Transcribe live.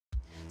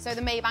So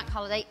the May Bank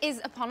holiday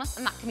is upon us,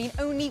 and that can mean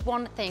only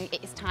one thing.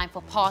 It is time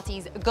for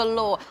parties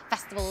galore,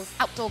 festivals,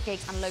 outdoor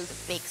gigs, and loads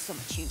of big summer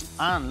tunes.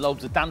 And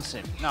loads of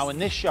dancing. Now in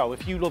this show,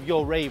 if you love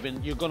your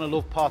raving, you're gonna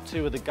love part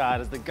 2 of The Guide,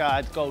 as The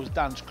Guide goes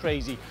dance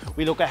crazy.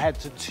 We look ahead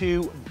to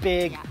 2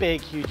 big,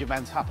 huge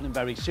events happening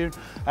very soon.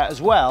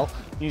 As well,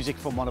 music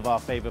from one of our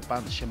favourite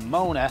bands,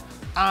 Shamona,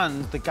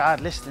 and The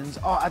Guide listings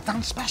are a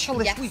dance special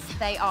this week. Yes,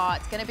 they are.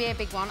 It's gonna be a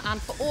big one.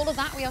 And for all of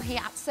that, we are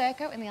here at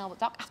Circo in the Albert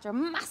Dock after a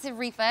massive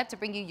refurb to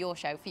bring you your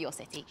show for your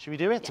city. Should we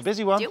do it? It's a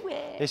busy one. Do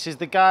it. This is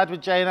The Guide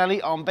with Jay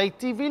Ellie on Bay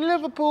TV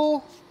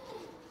Liverpool.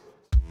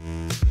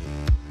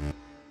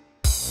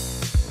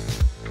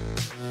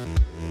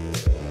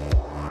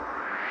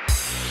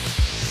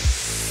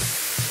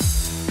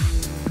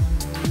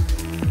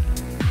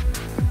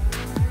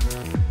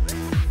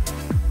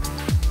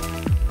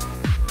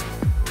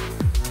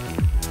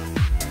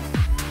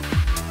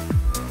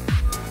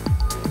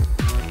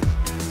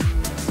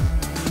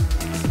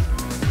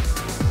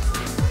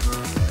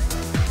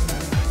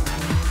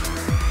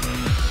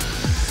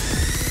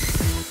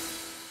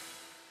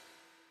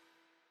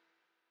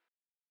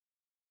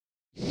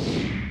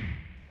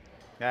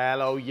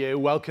 Hello you,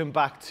 welcome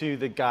back to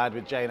The Guide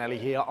with Jay Ellie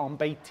here on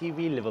Bay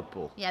TV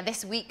Liverpool. Yeah,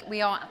 this week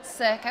we are at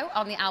Circo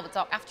on the Albert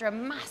Dock after a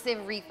massive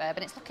refurb, and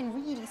it's looking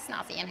really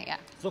snazzy in here.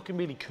 It's looking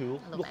really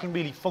cool, looking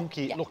really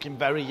funky, looking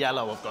very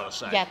yellow, I've got to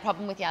say. Yeah,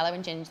 problem with yellow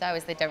and ginger though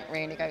is they don't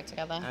really go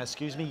together.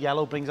 Excuse me,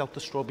 yellow brings out the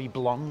strawberry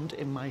blonde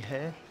in my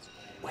hair.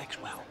 Works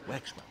well,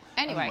 works well.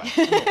 Anyway.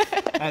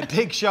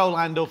 Big show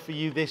lined up for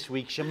you this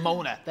week.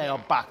 Shamona, they are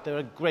back. They're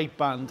a great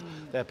band.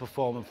 They're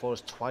performing for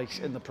us twice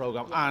in the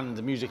programme. And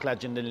the music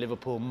legend in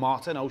Liverpool,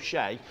 Martin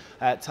O'Shea,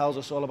 tells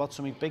us all about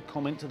something big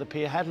coming to the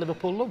pier ahead,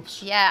 Liverpool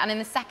Loves. Yeah, and in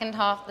the second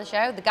half of the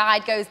show, The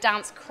Guide goes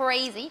dance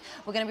crazy.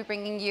 We're going to be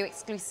bringing you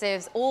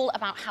exclusives all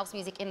about house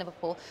music in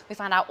Liverpool. We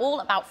find out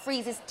all about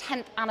Freeze's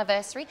 10th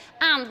anniversary,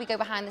 and we go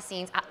behind the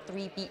scenes at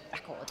 3 Beat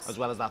Records. As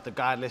well as that, the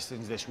Guide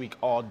listings this week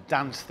are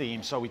dance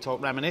themed. So we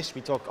talk Reminisce,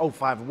 we talk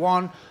 051,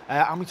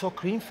 and we talk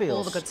Creamfields.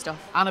 All the good stuff.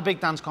 And a big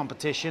dance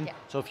competition. Yeah.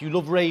 So if you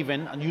love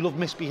raving and you love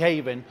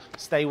misbehaving,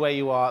 stay where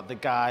you are. The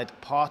Guide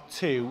Part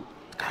 2.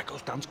 The Guide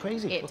goes dance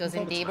crazy. It does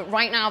indeed. But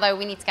right now, though,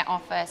 we need to get our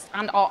first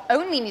and our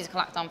only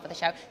musical act on for the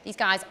show. These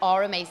guys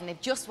are amazing.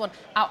 They've just won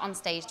Out on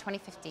Stage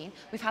 2015.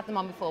 We've had them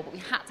on before, but we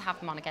had to have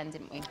them on again,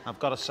 didn't we? I've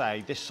got to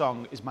say, this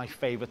song is my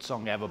favourite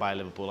song ever by a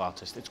Liverpool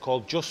artist. It's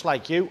called Just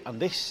Like You, and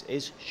this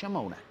is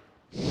Shamona.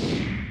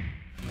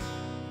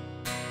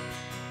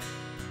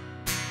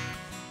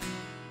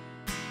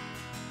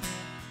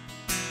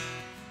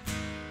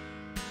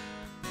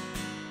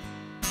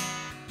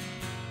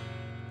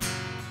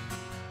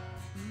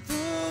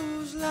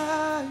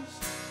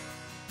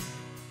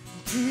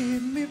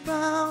 Keep me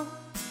bound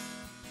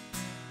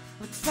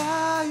like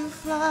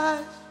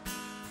fireflies,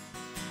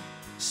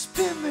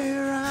 spin me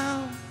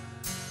around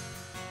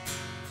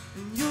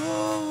in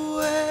your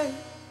way.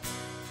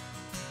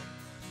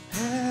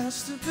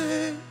 Has to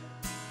be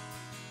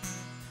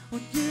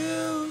what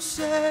you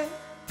say.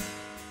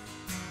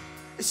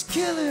 It's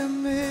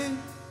killing me.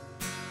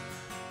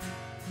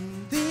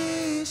 And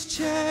these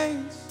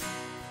chains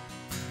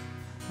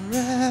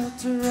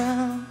wrapped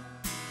around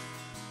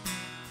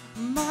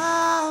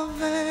my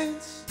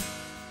veins,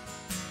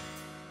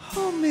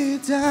 hold me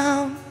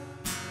down,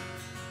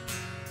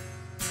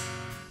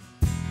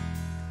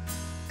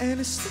 and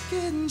it's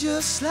looking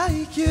just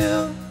like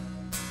you.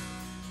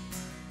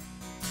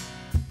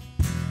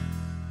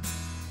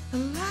 A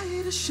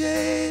light, a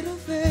shade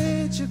of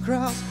age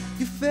across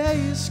your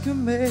face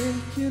can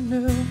make you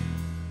new,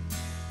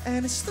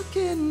 and it's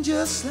looking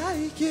just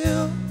like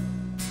you.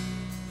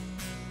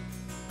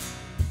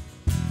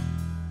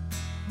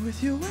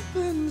 With your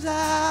weapons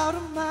out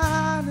of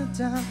mine and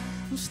down,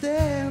 I'm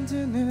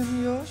standing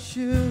in your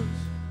shoes.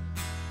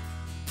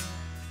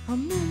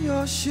 I'm in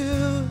your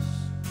shoes.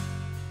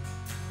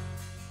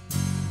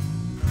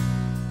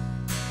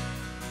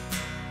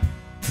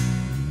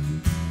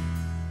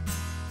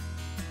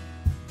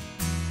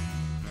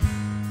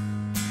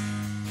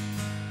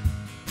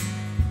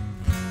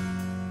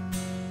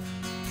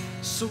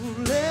 So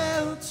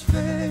let's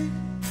face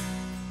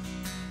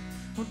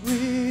what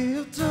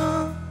we've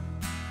done.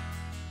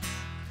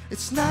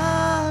 It's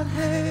not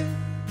hate,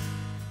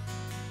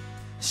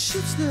 the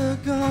ship's still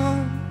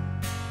gone.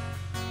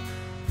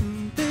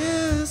 In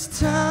this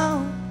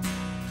town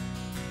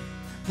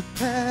that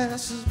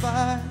passes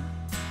by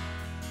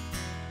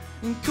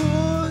in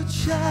cold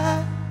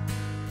shot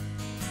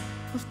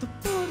of the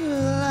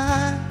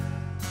borderline,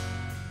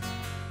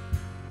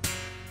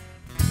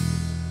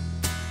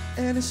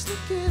 and it's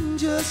looking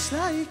just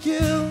like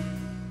you.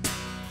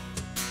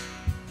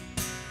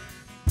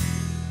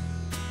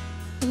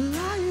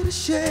 A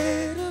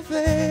shade of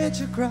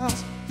age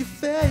across your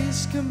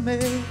face can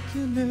make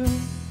you new,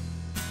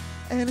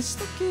 and it's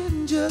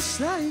looking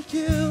just like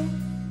you.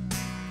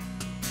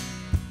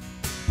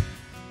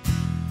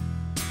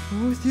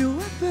 With your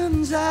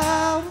weapons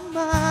out and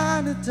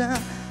mine are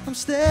down, I'm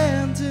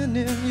standing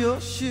in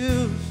your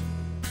shoes.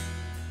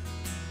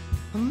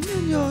 I'm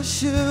in your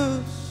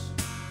shoes.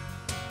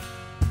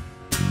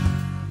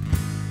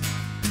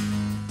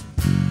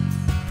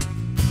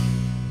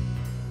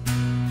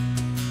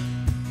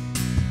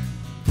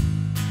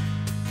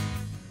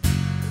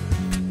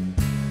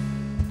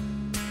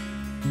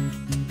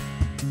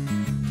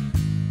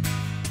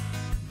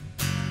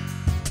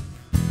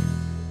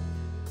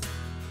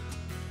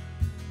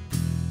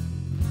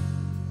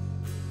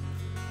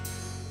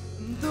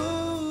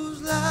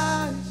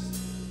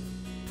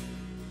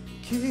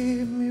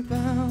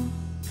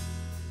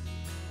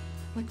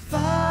 like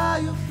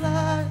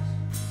fireflies,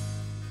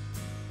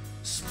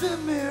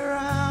 spin me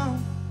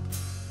around,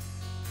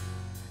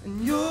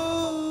 and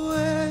your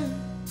way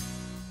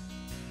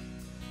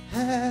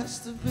has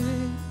to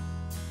be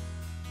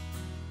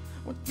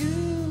what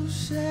you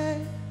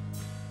say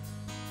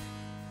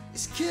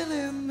is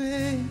killing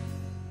me,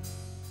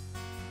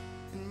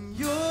 and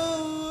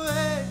your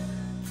way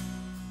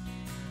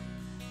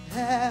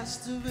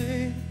has to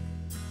be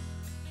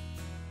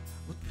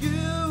what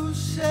you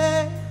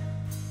say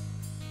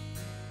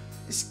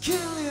is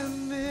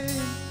killing me.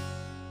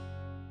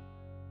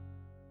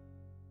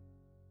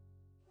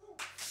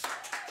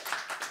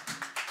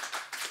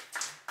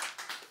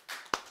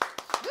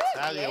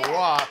 Tell you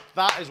what,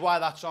 that is why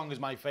that song is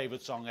my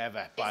favourite song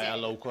ever by a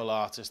local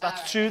artist.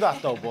 That's true,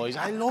 that though, boys.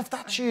 I love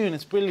that tune.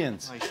 It's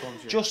brilliant. Nice one,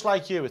 Just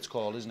Like You, it's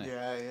called, isn't it?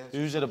 Yeah, yeah.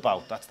 Who's it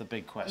about? That's the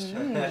big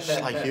question.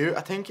 Just Like You.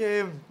 I think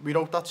we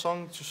wrote that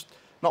song just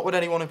not with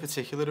anyone in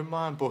particular in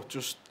mind, but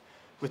just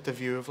with the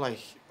view of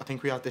like, I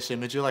think we had this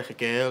image of like a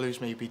girl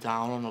who's maybe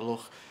down on the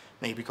luck,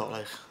 maybe got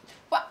like.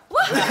 What?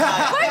 Why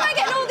am I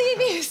getting all the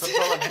abuse?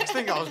 The next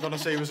thing I was going to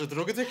say was a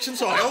drug addiction,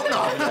 so I hope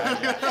not.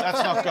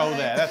 Let's not go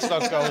there. Let's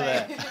not go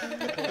there.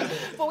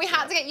 But we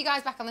had to get you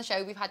guys back on the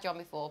show. We've had you on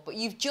before, but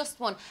you've just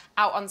won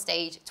Out on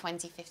Stage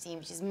 2015,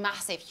 which is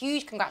massive.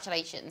 Huge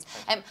congratulations.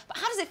 But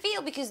how does it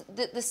feel? Because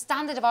the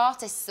standard of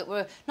artists that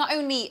were not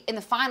only in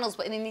the finals,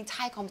 but in the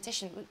entire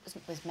competition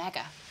was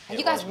mega. And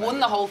you guys won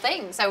the whole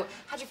thing. So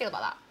how do you feel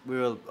about that? We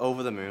were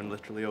over the moon,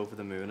 literally over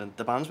the moon, and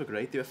the bands were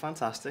great. They were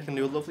fantastic, and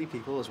they were lovely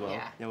people as well.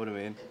 Yeah. You know what I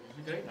mean? It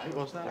was a great night,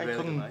 wasn't it? A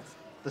really good night.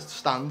 The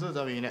standard,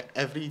 I mean,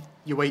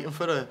 you're waiting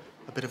for a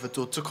bit of a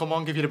dud to come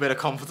on, give you a bit of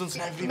confidence,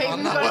 and every Maybe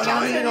band we've that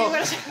got a went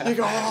chance, on, you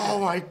go, oh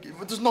my,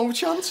 there's no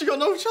chance, you got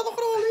no chance, look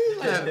at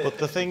all these. But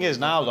the thing is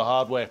now the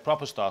hard work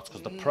proper starts,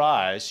 because the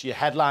prize, you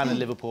headline in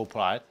Liverpool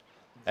Pride.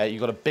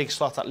 You've got a big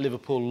slot at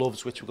Liverpool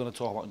Loves, which we're going to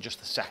talk about in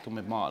just a second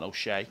with Martin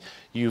O'Shea.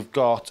 You've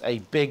got a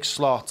big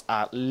slot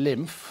at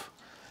Lymph.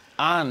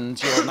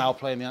 And you're now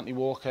playing the Anthony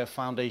Walker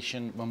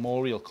Foundation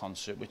Memorial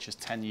Concert, which is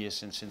 10 years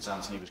since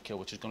Anthony was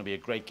killed, which is going to be a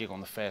great gig on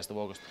the 1st of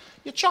August.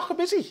 You're chocker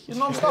busy. You're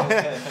non-stop.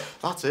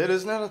 That's it,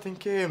 isn't it? I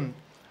think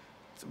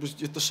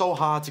they're so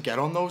hard to get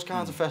on those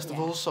kinds of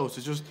festivals, so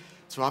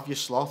to have your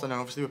slot, and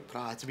obviously with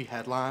Pride to be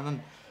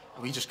headlining,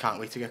 we just can't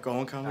wait to get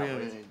going, can we?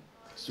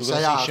 So we're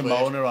going to see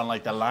Shamona on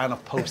like the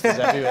line-up posters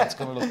everywhere. It's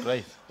going to look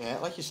great. Yeah,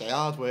 like you say,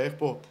 hard work,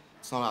 but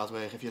it's not hard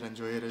work if you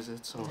enjoy it, is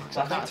it? So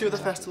I think 2 of the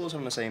festivals are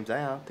on the same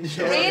day, aren't they?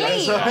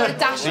 Really?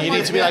 So you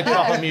need to be like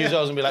proper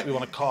musos and be like, we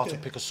want a car to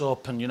pick us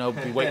up, and, you know,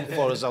 be waiting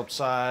for us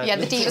outside. Yeah,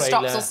 the Diva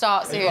Stops will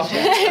start soon. Is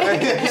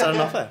that an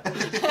offer?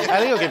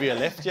 Ellie will give you a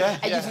lift, yeah.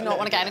 You do not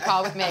want to get in a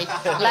car with me.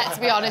 Let's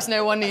be honest,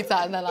 no one needs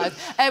that in their lives.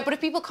 But if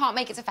people can't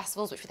make it to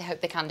festivals, which they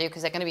hope they can do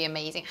because they're going to be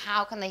amazing,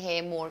 how can they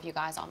hear more of you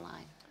guys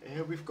online?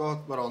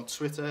 We're on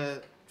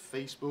Twitter,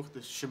 Facebook,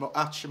 there's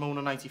at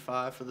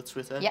Shamona95 for the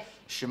Twitter. Yep.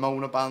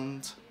 Shamona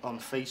Band on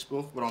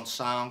Facebook. We're on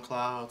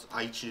SoundCloud,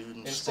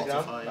 iTunes,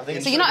 Instagram.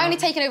 Spotify. So you're not only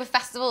taking over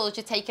festivals,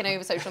 you're taking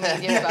over social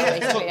media as well,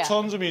 basically, yeah.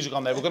 Tons of music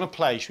on there. We're going to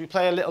play. Should we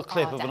play a little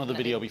clip of another definitely.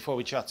 video before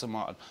we chat to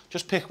Martin?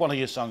 Just pick one of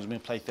your songs and we'll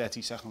play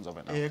 30 seconds of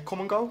it now. Come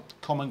and Go.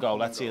 Come and Go.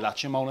 Let's hear that.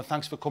 Shamona,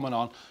 thanks for coming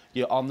on.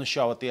 You're on the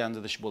show at the end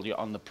of the show. Well, you're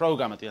on the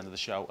programme at the end of the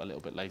show a little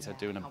bit later,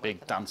 doing a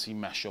big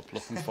dancing mashup.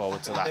 Looking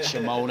forward to that.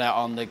 Shamona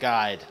on the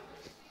guide.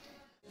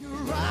 You're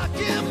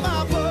rocking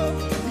my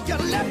boat, you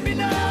gotta let me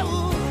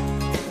know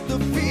the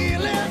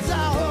feelings I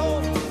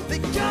hold, they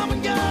come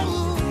and go.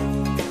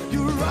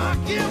 You're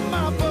rocking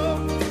my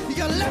boat, you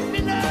gotta let me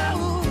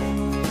know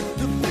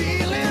the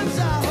feelings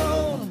I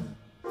hold,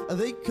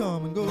 they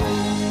come and go.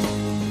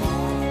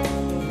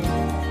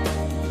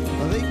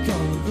 They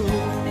come and go.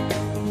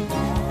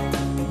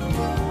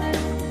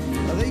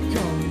 They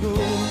come and go.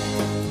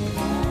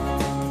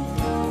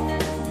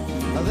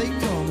 They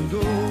come and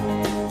go.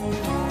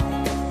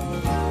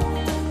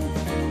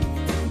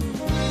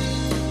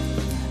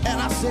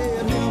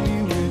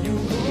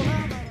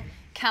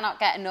 Cannot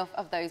get enough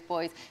of those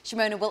boys.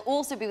 Shamona will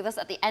also be with us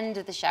at the end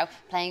of the show,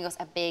 playing us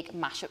a big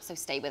mashup, so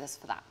stay with us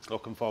for that.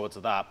 Looking forward to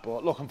that,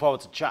 but looking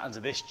forward to chatting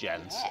to this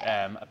gent.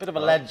 A bit of a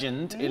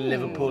legend in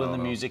Liverpool in the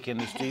music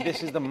industry.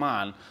 This is the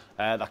man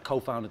that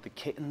co-founded the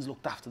Kittens,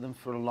 looked after them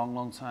for a long,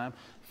 long time.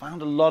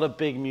 Found a lot of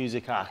big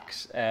music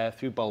acts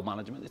through Bold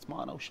Management. It's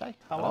Martin O'Shea.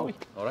 How are we?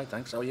 All right,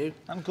 thanks. How are you?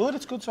 I'm good.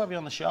 It's good to have you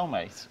on the show,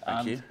 mate.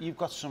 Thank you. You've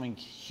got something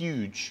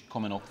huge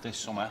coming up this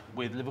summer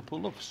with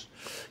Liverpool Loves.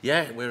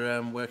 Yeah, we're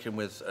working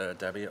with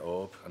Debbie at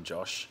Orb and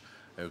Josh,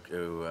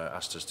 who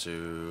asked us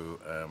to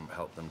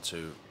help them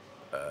to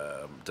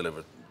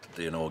deliver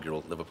the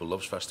inaugural Liverpool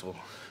Loves Festival.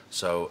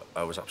 So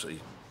I was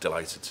absolutely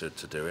delighted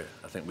to do it.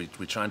 I think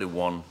we try and do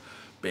one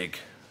big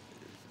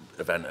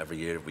event every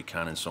year if we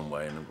can in some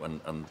way,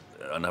 and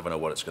I never know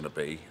what it's going to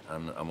be,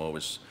 and I'm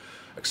always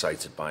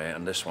excited by it,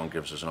 and this one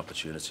gives us an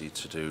opportunity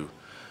to do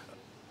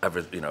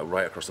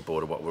right across the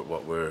border,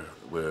 what we're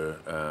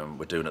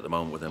doing at the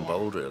moment within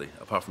Bold, really.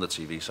 Apart from the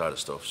TV side of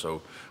stuff,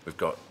 so we've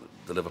got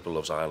the Liverpool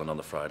Loves Ireland on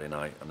the Friday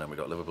night, and then we've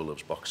got Liverpool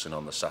Loves Boxing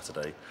on the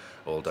Saturday,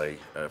 all day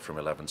from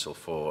 11 till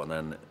 4, and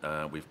then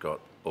we've got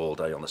all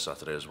day on the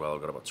Saturday as well.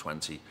 We've got about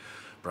 20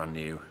 brand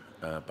new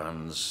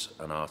bands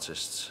and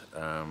artists.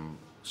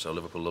 So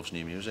Liverpool loves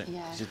new music.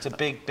 Yeah. It's a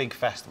big, big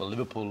festival.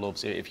 Liverpool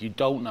loves it. If you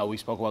don't know, we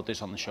spoke about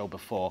this on the show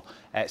before.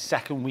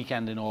 Second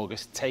weekend in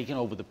August, taking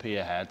over the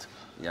pier head.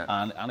 Yeah.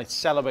 And it's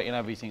celebrating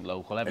everything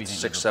local, everything.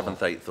 It's 6th, 7th,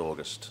 8th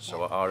August.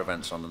 So our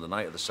event's on the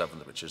night of the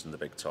 7th, which is in the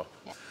Big Top.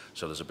 Yeah.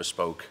 So there's a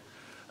bespoke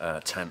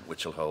tent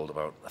which will hold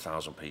about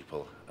 1,000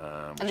 people.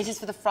 And this is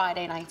for the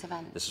Friday night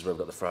event? This is where we've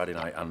got the Friday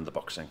night, and the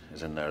boxing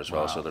is in there as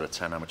well. Wow. So there are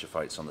 10 amateur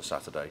fights on the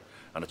Saturday,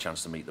 and a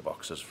chance to meet the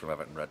boxers from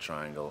Everton Red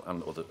Triangle,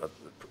 and other,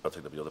 I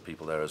think there'll be other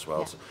people there as well.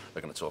 Yeah. So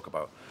they're going to talk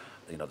about,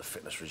 the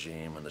fitness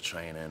regime and the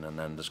training, and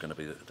then there's going to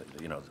be,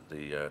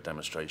 the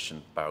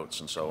demonstration bouts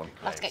and so on.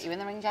 Let's get you in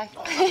the ring, Jay.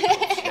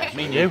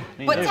 Me and you.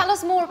 But tell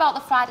us more about the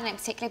Friday night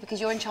particularly,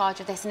 because you're in charge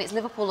of this, and it's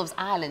Liverpool Loves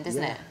Ireland,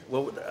 isn't it?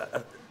 Well,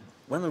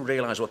 when they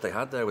realised what they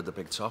had there with the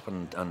Big Top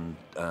and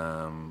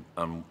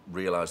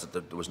realised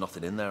that there was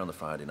nothing in there on the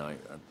Friday night,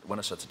 and when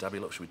I said to Debbie,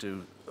 look, should we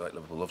do like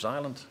Liverpool Loves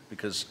Ireland?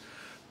 Because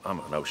I'm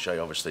no Shay,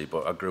 obviously,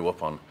 but I grew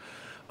up on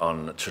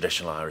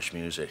traditional Irish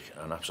music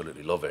and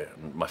absolutely love it.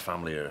 And my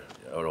family are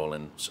all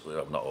in,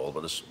 not all,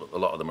 but there's a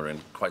lot of them are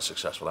in quite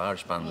successful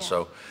Irish bands.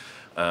 Yeah.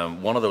 So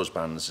one of those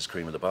bands is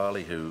Cream of the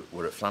Barley, who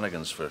were at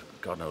Flanagan's for,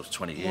 God knows,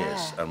 20 years.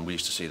 Yeah. And we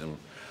used to see them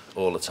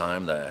all the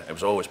time there. It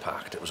was always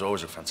packed. It was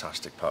always a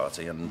fantastic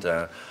party. And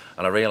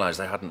I realised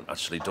they hadn't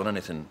actually done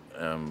anything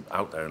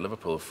out there in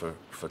Liverpool for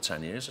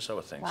 10 years or so,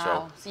 I think.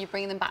 Wow, so you're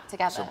bringing them back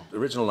together? So the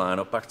original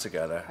lineup back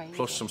together, Crazy.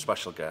 plus some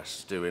special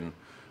guests doing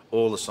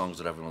all the songs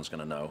that everyone's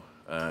going to know.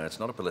 It's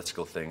not a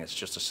political thing. It's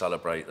just to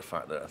celebrate the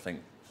fact that I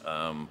think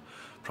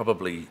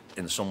probably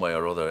in some way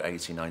or other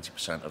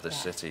 80–90% of this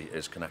city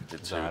is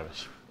connected to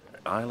Irish.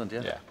 Ireland,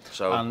 yeah. Yeah.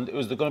 So And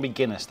is there going to be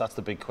Guinness? That's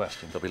the big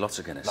question. there'll be lots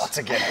of Guinness. Lots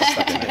of Guinness.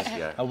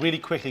 Yeah. Now, really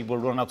quickly, we'll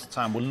run out of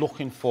time. We're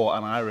looking for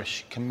an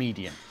Irish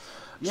comedian.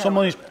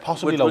 Someone who's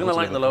possibly We're local going to to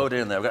lighten the Liverpool.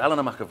 load in there. We've got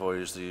Eleanor McAvoy,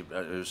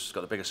 who's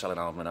got the biggest selling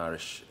album in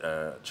Irish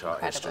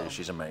chart history.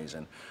 She's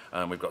amazing.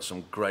 We've got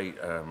some great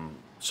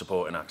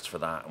supporting acts for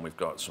that, and we've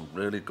got some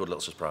really good little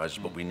surprises.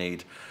 But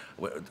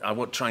I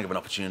would try and give an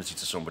opportunity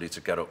to somebody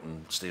to get up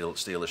and steal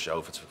the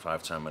show for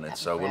 5–10 minutes.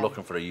 So we're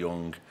looking for a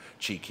young,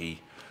 cheeky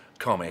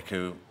comic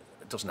who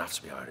doesn't have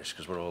to be Irish,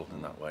 because we're all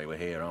in that way. We're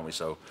here, aren't we?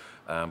 So,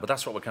 but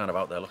that's what we're kind of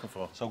out there looking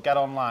for. So get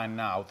online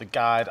now.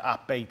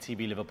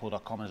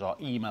 theguide@baytvliverpool.com is our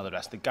email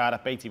address.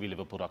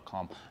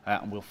 theguide@baytvliverpool.com,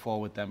 and we'll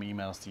forward them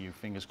emails to you.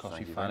 Fingers crossed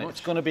you find it. It's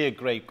going to be a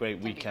great,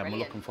 great weekend. We're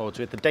looking forward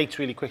to it. The dates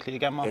really quickly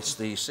again, Mark? It's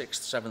the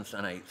 6th, 7th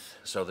and 8th.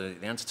 So the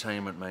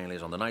entertainment mainly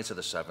is on the night of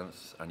the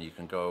 7th, and you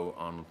can go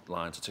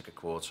online to Ticket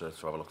Quarter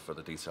to have a look for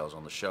the details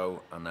on the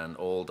show, and then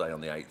all day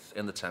on the 8th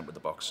in the tent with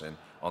the boxing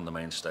on the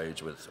main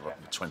stage with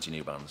about 20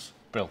 new bands.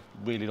 Brill.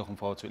 Really looking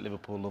forward to it.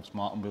 Liverpool Loves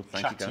Martin. We'll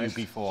Thank chat you, to you guys.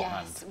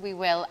 beforehand. Yes, we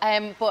will.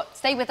 But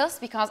stay with us,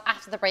 because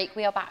after the break,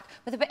 we are back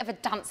with a bit of a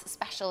dance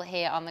special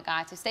here on The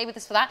Guide. So stay with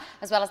us for that,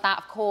 as well as that,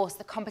 of course,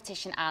 the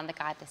competition and the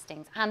guide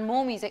listings, and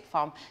more music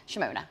from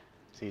Shamona.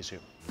 See you soon.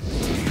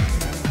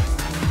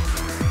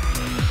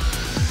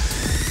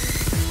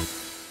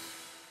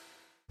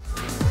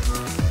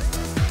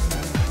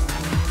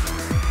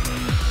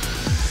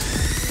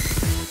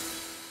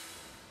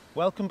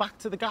 Welcome back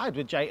to The Guide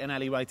with Jay and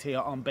Ellie right here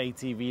on Bay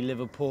TV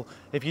Liverpool.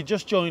 If you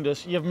just joined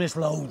us, you've missed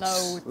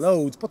loads.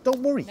 Loads. But don't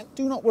worry. Nope.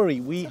 Do not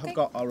worry. We have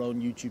got our own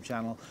YouTube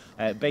channel,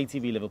 Bay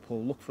TV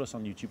Liverpool. Look for us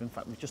on YouTube. In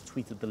fact, we've just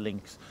tweeted the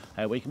links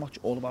where you can watch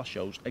all of our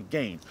shows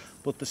again.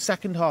 But the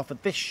second half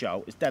of this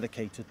show is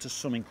dedicated to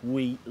something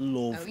we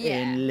love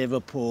in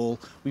Liverpool.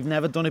 We've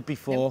never done it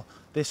before. Nope.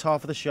 This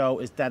half of the show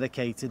is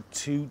dedicated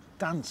to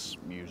dance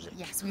music.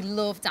 Yes, we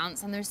love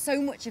dance, and there's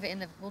so much of it in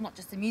Liverpool, not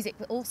just the music,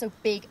 but also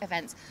big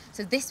events.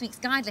 So this week's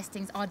guide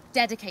listings are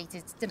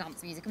dedicated to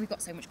dance music, and we've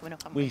got so much going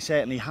up on. We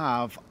certainly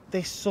have.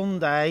 This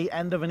Sunday,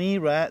 end of an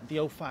era, the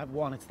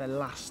 051, it's their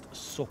last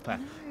supper.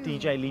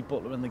 DJ Lee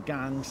Butler and the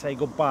gang say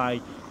goodbye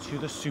to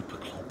the Super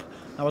Club.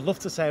 Now, I'd love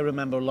to say I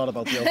remember a lot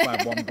about the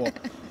 051, but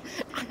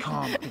I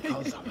can't,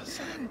 because I was...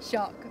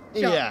 Shock.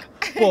 Yeah,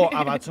 but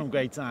I've had some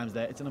great times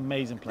there. It's an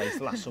amazing place,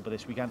 the Last Supper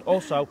this weekend.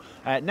 Also,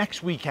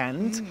 next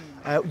weekend,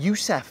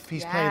 Youssef,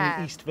 he's playing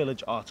the East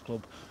Village Arts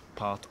Club,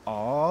 part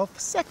of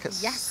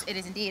Circus. Yes, it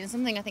is indeed. And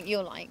something I think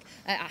you'll like,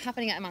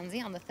 happening at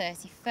Amanzi on the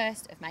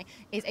 31st of May,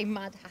 is a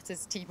Mad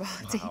Hatter's Tea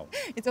Party. Wow.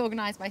 It's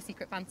organised by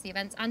Secret Fancy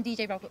Events, and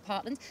DJ Robert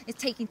Partland is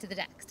taking to the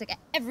decks to get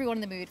everyone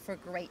in the mood for a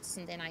great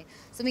Sunday night.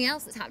 Something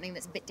else that's happening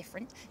that's a bit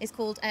different is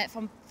called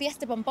from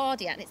Fiesta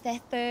Bombardia, and it's their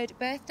 3rd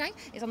birthday.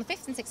 It's on the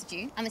 5th and 6th of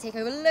June, and they take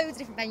over loads of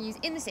different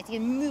venues in the city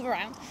and move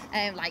around,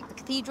 like the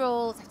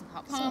Cathedral, Sefton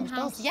Park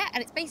Farmhouse. Yeah,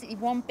 and it's basically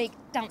one big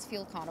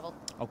dance-fueled carnival.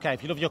 Okay,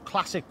 if you love your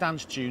classic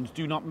dance tunes,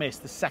 do not miss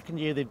the second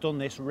year they've done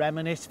this.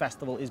 Reminisce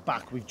Festival is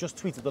back. We've just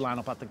tweeted the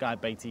lineup at the Guide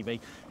Bay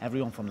TV.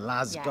 Everyone from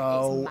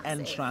Glasgow,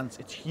 Entrance,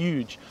 it's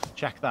huge.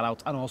 Check that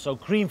out. And also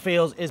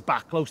Creamfields is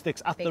back. Glow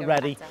sticks at the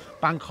ready.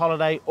 Bank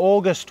holiday,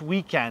 August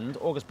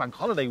bank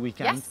holiday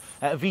weekend.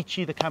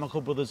 Avicii, the Chemical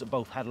Brothers are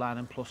both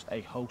headlining, plus a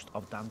host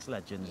of dance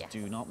legends.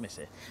 Do not miss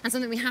it. And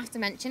something we have to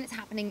mention, it's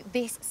happening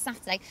this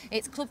Saturday.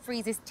 It's Club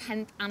Freeze's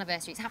 10th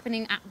anniversary. It's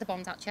happening at the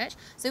Bombed Out Church.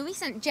 So we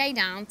sent Jay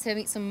down to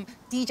meet some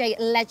DJ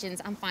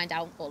legends and find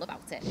out all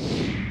about it.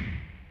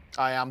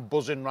 I am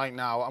buzzing right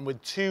now. I'm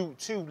with two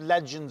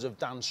legends of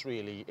dance,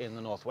 really, in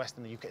the Northwest,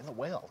 in the UK, in the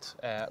world.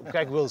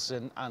 Greg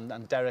Wilson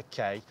and Derek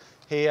Kaye,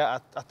 here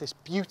at this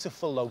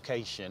beautiful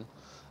location,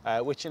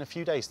 which in a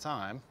few days'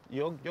 time,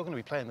 you're going to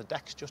be playing the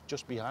decks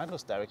just behind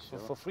us, Derek,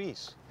 for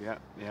Freeze. Yeah.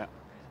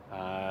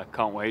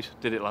 Can't wait.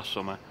 Did it last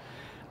summer.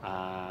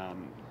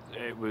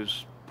 It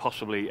was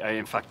possibly,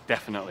 in fact,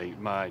 definitely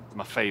my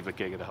favourite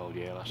gig of the whole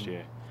year last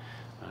year.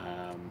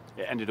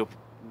 It ended up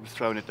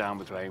throwing it down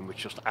with rain, which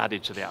just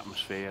added to the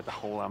atmosphere, the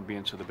whole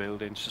ambience of the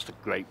building. It's just a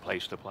great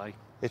place to play.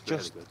 It's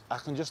just, really good. I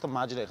can just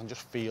imagine it. I can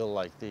just feel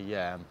like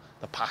the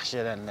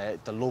passion and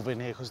the love in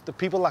here, because the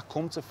people that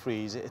come to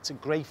Freeze, it's a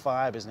great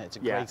vibe, isn't it? It's a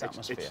great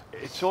atmosphere.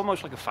 It's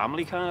almost like a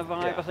family kind of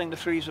vibe. I think the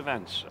Freeze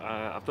events.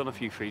 I've done a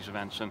few Freeze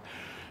events, and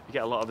you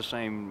get a lot of the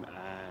same.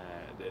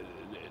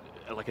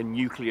 Like a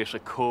nucleus, a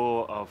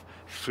core of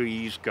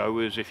Freeze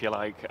goers, if you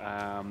like,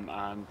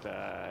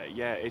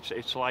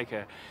 it's like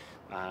a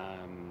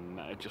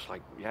just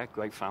like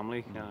great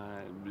family.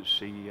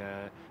 See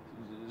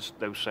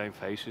those same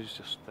faces.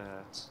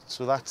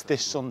 So that's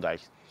this Sunday.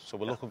 So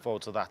we're looking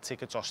forward to that.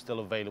 Tickets are still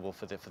available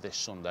for this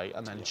Sunday,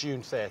 and then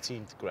June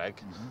 13th, Greg,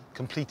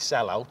 complete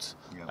sellout.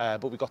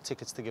 But we've got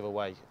tickets to give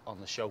away on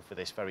the show for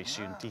this very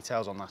soon.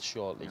 Details on that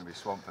shortly. You're gonna be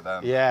swamped for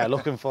them. Yeah,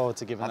 looking forward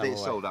to giving them away. I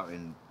think it sold out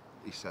in.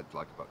 He said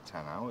like about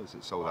 10 hours.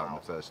 It sold out on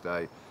the first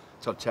day.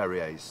 Todd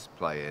Terrier's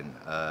playing.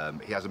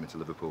 He hasn't been to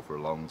Liverpool for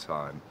a long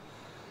time,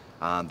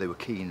 and they were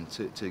keen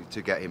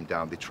to get him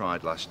down. They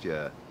tried last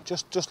year.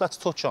 Just let's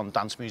touch on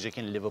dance music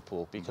in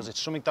Liverpool, because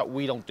it's something that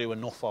we don't do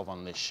enough of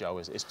on this show,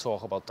 is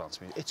talk about dance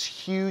music. It's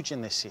huge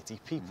in this city.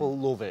 People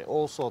love it.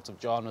 All sorts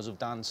of genres of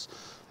dance.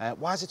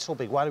 Why is it so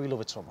big? Why do we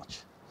love it so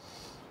much?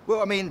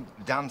 Well, I mean,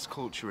 dance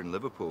culture in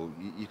Liverpool,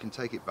 you can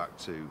take it back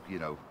to, you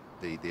know,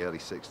 the early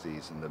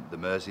 60s and the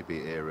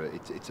Merseybeat era.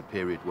 It's a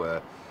period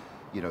where,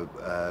 you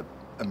know,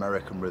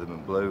 American rhythm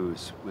and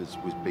blues was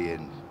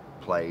being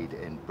played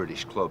in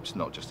British clubs,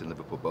 not just in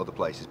Liverpool but other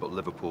places, but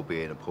Liverpool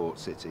being a port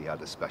city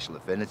had a special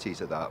affinity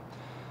to that.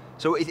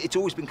 So it's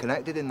always been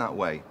connected in that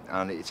way,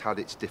 and it's had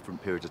its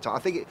different periods of time. I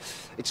think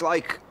it's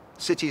like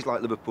cities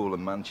like Liverpool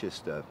and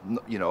Manchester.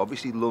 You know,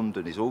 obviously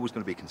London is always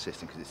going to be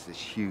consistent because it's this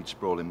huge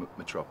sprawling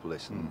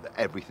metropolis and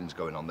everything's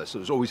going on there. So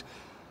there's always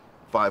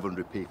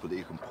 500 people that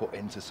you can put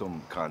into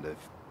some kind of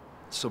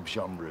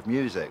subgenre of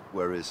music,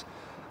 whereas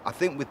I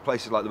think with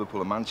places like Liverpool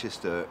and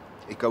Manchester,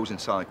 it goes in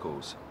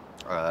cycles.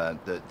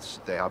 That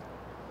they have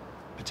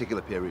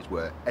particular periods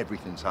where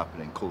everything's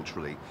happening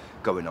culturally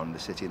going on in the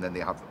city, and then they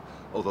have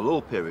other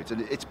lull periods,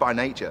 and it's by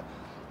nature.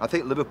 I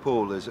think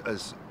Liverpool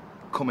has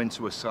come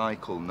into a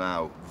cycle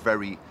now,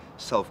 very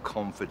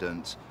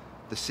self-confident.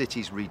 The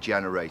city's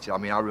regenerated. I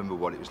mean, I remember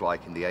what it was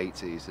like in the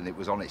 80s, and it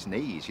was on its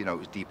knees. You know, it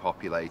was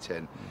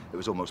depopulating. It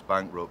was almost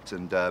bankrupt,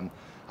 and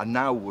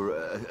now we're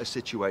at a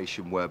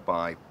situation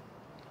whereby,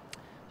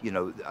 you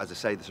know, as I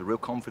say, there's a real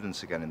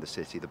confidence again in the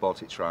city, the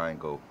Baltic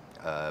Triangle,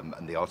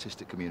 and the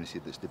artistic community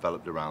that's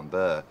developed around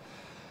there,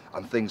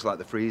 and things like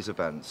the Freeze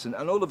events, and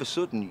all of a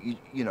sudden,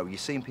 you know, you're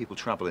seeing people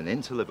travelling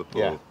into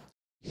Liverpool.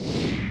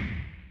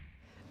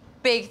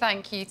 Big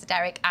thank you to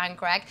Derek and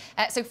Greg.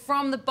 So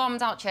from the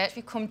Bombed Out Church,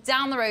 we've come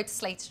down the road to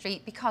Slater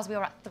Street because we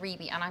are at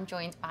 3B, and I'm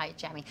joined by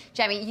Jemmy.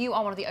 Jemmy, you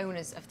are one of the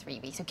owners of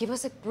 3B, so give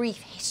us a brief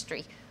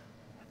history.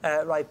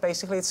 Right,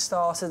 basically it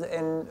started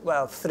in,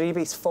 well,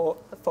 3B's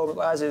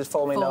as it was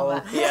formerly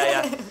known.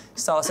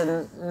 Started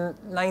in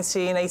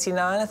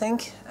 1989, I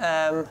think.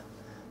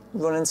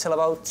 Run until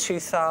about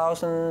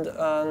 2000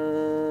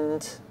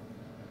 and...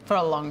 For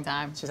a long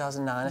time.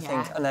 2009, I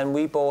think. And then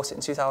we bought it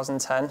in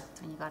 2010.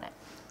 That's when you got it.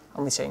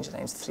 And we changed the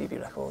name to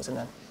 3B Records, and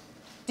then...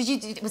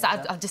 Was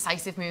that a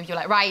decisive move? You're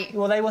like, right...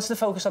 Well, they wanted to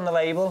focus on the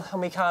label, and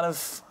we kind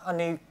of... I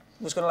knew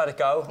was going to let it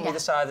go, and we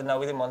decided, no,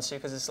 we didn't want to,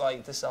 because it's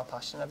like, this is our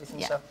passion and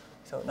everything, so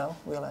we thought, no,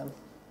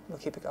 we'll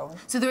keep it going.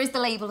 So there is the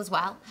label as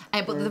well,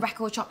 but the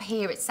record shop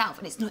here itself,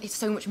 and it's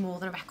so much more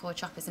than a record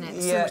shop, isn't it?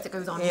 There's so much that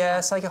goes on here. Yeah,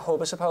 it's like a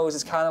hub, I suppose.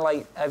 It's kind of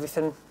like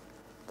everything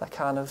that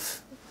kind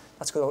of...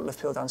 That's good about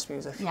Liverpool dance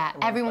music. Yeah,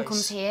 everyone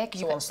comes here because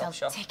you can sell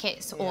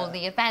tickets to all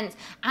the events.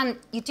 And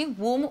you do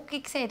warm-up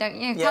gigs here, don't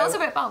you? Tell us a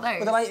bit about those.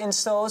 Well, they're like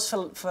in-stores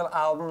for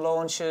album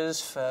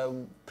launches,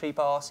 for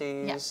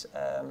pre-parties.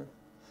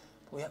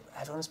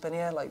 Everyone's been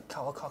here, like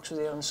Carl Cox was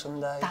here on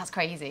Sunday. That's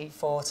crazy.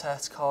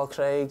 Fortet, Carl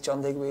Craig,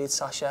 John Digweed,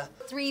 Sasha.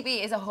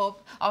 3B is a hub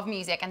of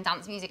music and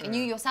dance music, and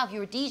you yourself,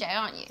 you're a DJ,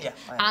 aren't you? Yeah,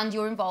 I am. And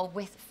you're involved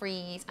with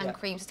Freeze and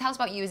Cream. So tell us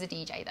about you as a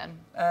DJ then.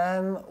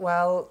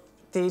 Well,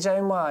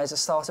 DJing wise, I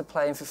started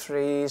playing for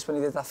Freeze when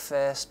he did that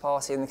first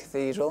party in the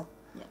cathedral.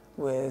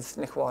 with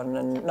Nick Warren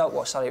and, it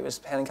was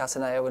Helen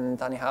Cataneo and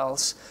Danny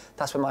Howells.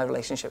 That's when my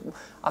relationship,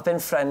 I've been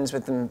friends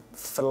with them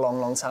for a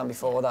long time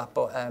before that,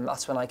 but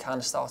that's when I kind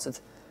of started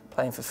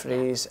playing for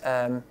Freeze.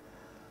 And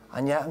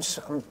yeah,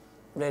 I'm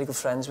really good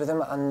friends with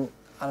them, and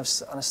I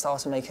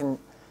started making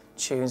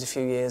tunes a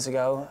few years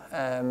ago.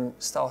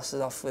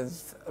 Started off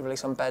with a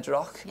release on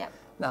Bedrock. Yep.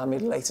 Now my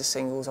latest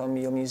single's on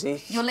Your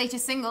Music. Your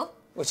latest single?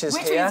 Which is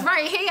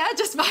right here,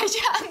 just by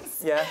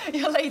chance. Yeah.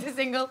 Your latest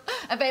single,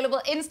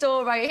 available in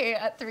store right here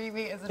at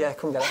 3B, isn't it? Yeah,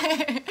 come get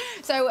it.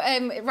 So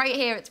right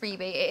here at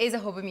 3B, it is a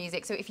hub of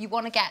music. So if you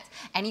want to get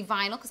any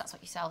vinyl, because that's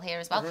what you sell here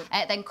as well,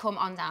 then come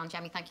on down.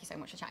 Jemmy, thank you so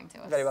much for chatting to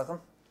us. Very welcome.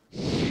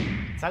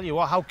 Tell you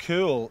what, how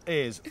cool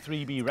is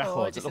 3B Records?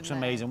 Gorgeous, It looks isn't it?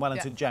 amazing. Well, and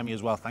Yeah. to Jemmy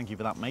as well. Thank you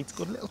for that, mate.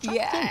 Good little chat.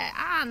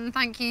 Yeah, and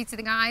thank you to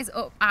the guys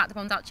up at the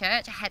Bond Out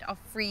Church ahead of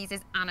Freeze's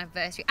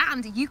anniversary.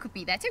 And you could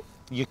be there too.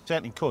 You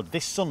certainly could.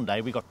 This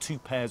Sunday, we got 2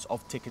 pairs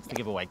of tickets to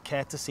give away,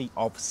 courtesy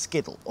of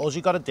Skiddle. All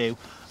you got to do,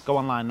 go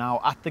online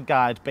now, at The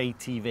Guide Bay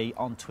TV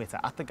on Twitter,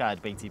 at The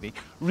Guide Bay TV.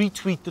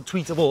 Retweet the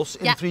tweet of us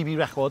in 3B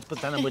Records, but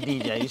then we're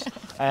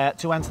DJs,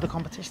 to enter the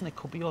competition. It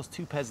could be yours.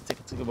 2 pairs of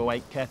tickets to give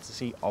away,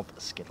 courtesy of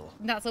Skiddle.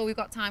 That's all we've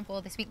got time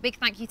for this week. Big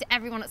thank you to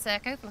everyone at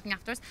Serco for looking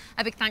after us.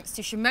 A big thanks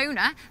to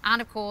Shamona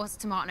and, of course,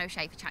 to Martin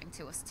O'Shea for chatting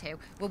to us too.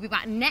 We'll be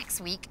back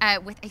next week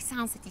with a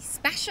Sound City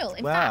special.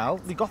 In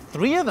fact, we got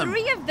 3 of them.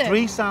 3 of them.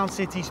 3 Sound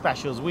City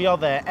specials. We are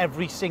there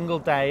every single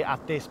day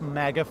at this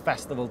mega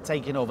festival,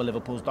 taking over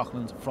Liverpool's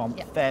Docklands from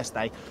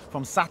Thursday.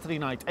 From Saturday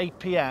night, 8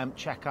 p.m,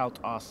 check out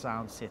our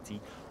Sound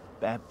City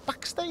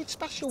backstage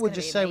special. We'll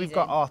just say we've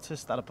got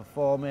artists that are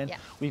performing,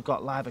 we've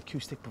got live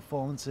acoustic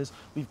performances,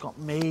 we've got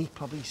me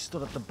probably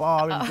stood at the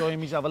bar enjoying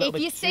myself a little bit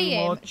too much. If you see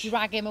him,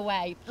 drag him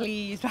away,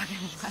 please drag him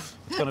away.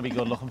 It's going to be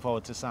good. Looking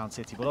forward to Sound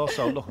City, but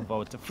also looking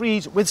forward to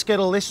Freeze with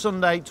Skiddle this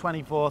Sunday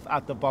 24th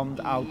at the Bond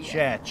Out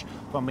Church.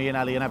 From me and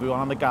Ellie and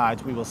everyone on The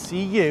Guide, we will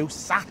see you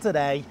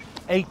Saturday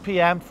 8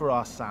 p.m. for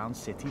our Sound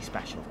City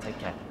special. Take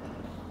care.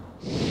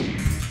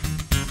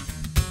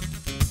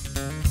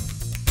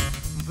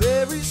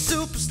 Very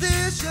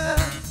superstitious,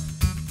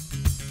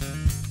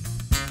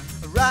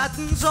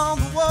 writings on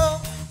the wall.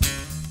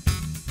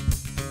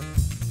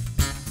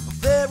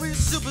 Very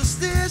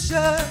superstitious,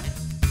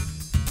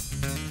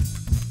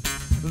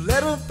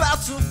 let her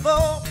about to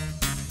fall.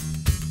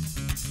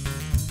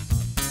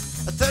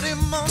 A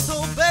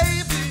 30-month-old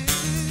baby,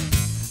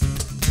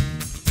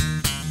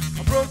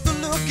 I broke the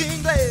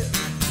looking glass.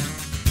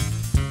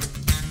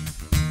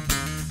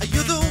 Are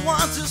you the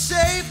one to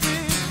save me?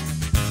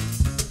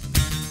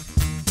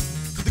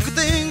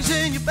 Things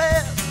in your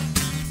bed.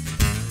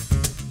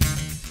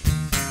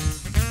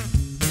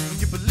 When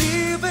you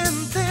believe in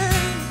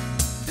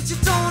things that you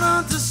don't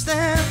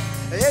understand,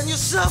 and you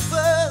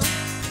suffer,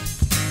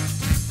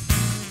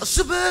 a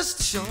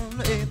superstition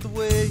ain't the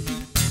way.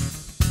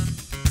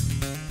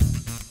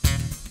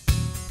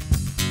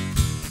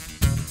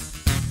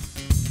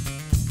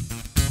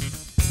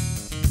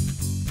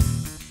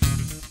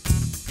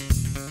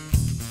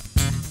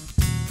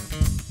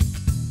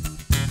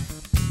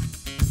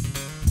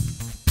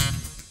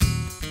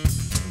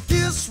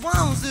 This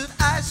one's that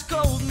ice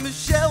cold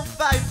Michelle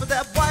fight for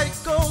that white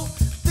gold.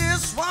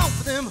 This one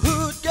for them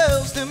hood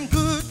girls, them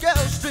good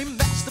girls, dream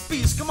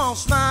masterpiece. Come on,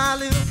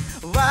 smiling,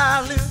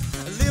 wilding,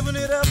 living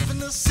it up in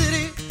the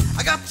city.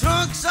 I got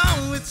trunks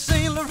on with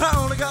Saint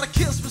Laurent. I gotta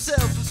kiss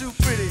myself, I'm too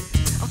pretty.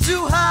 I'm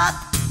too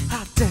hot,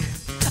 hot damn.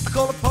 I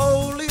call the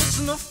police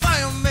and the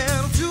fireman.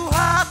 I'm too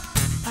hot,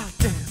 hot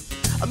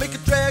damn. I make a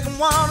dragon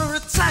wanna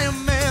retire,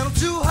 man. I'm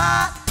too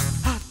hot,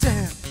 hot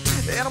damn.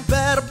 And I'm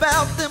bad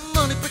about them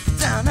money, break it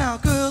down now.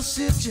 Girl,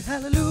 sit you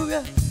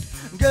hallelujah.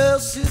 Girl,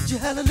 sit you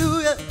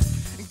hallelujah.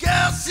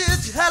 Girl,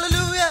 sit you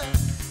hallelujah.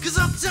 Cause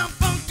Uptown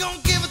Funk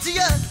gon' give it to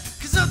ya.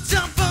 Cause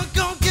Uptown Funk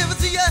gon' give it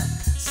to ya.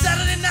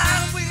 Saturday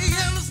night we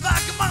in the spot,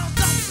 come on.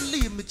 Don't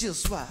believe me,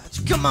 just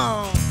watch. Come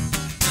on.